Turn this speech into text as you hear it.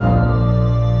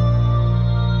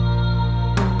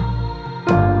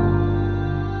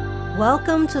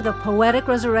Welcome to the Poetic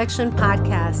Resurrection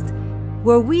Podcast,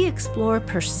 where we explore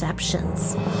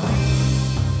perceptions.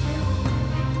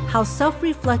 How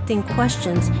self-reflecting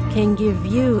questions can give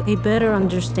you a better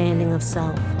understanding of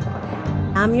self.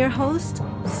 I'm your host,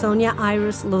 Sonia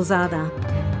Iris Lozada.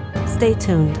 Stay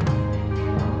tuned.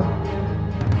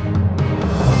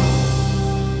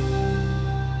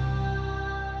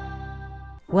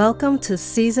 Welcome to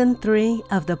Season 3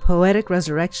 of the Poetic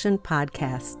Resurrection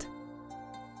Podcast.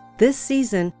 This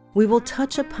season, we will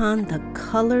touch upon the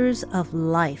colors of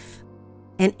life,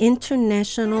 an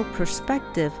international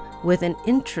perspective with an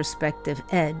introspective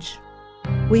edge.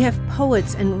 We have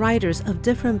poets and writers of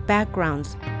different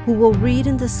backgrounds who will read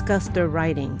and discuss their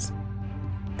writings.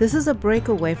 This is a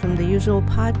breakaway from the usual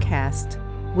podcast,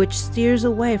 which steers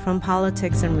away from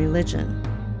politics and religion.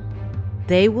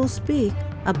 They will speak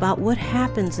about what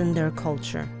happens in their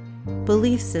culture,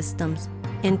 belief systems,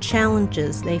 and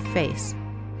challenges they face.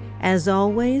 As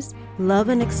always, love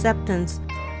and acceptance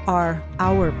are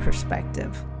our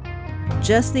perspective.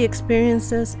 Just the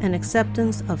experiences and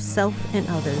acceptance of self and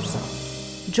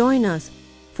others. Join us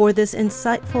for this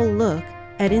insightful look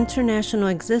at international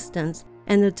existence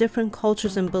and the different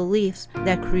cultures and beliefs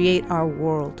that create our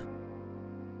world.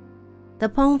 The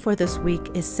poem for this week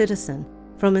is Citizen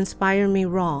from Inspire Me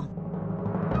Raw.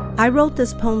 I wrote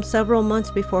this poem several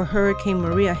months before Hurricane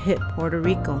Maria hit Puerto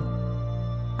Rico.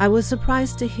 I was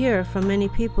surprised to hear from many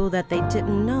people that they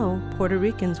didn't know Puerto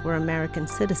Ricans were American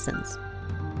citizens.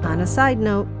 On a side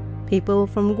note, people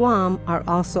from Guam are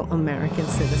also American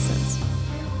citizens.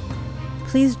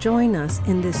 Please join us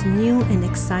in this new and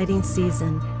exciting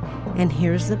season. And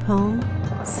here's the poem,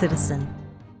 Citizen.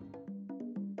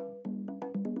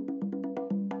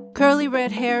 Curly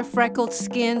red hair, freckled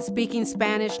skin, speaking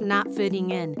Spanish, not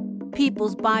fitting in.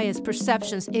 People's bias,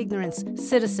 perceptions, ignorance,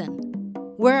 citizen.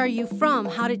 Where are you from?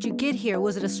 How did you get here?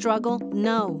 Was it a struggle?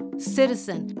 No.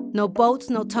 Citizen. No boats,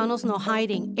 no tunnels, no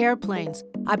hiding. Airplanes.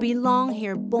 I belong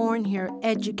here, born here,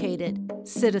 educated.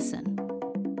 Citizen.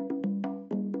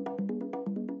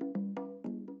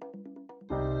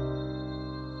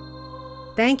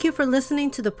 Thank you for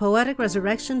listening to the Poetic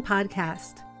Resurrection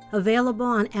Podcast. Available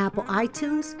on Apple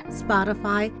iTunes,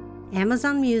 Spotify,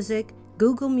 Amazon Music,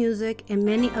 Google Music, and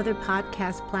many other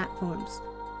podcast platforms.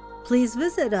 Please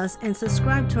visit us and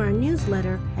subscribe to our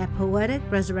newsletter at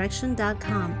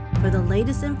poeticresurrection.com for the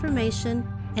latest information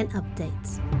and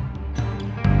updates.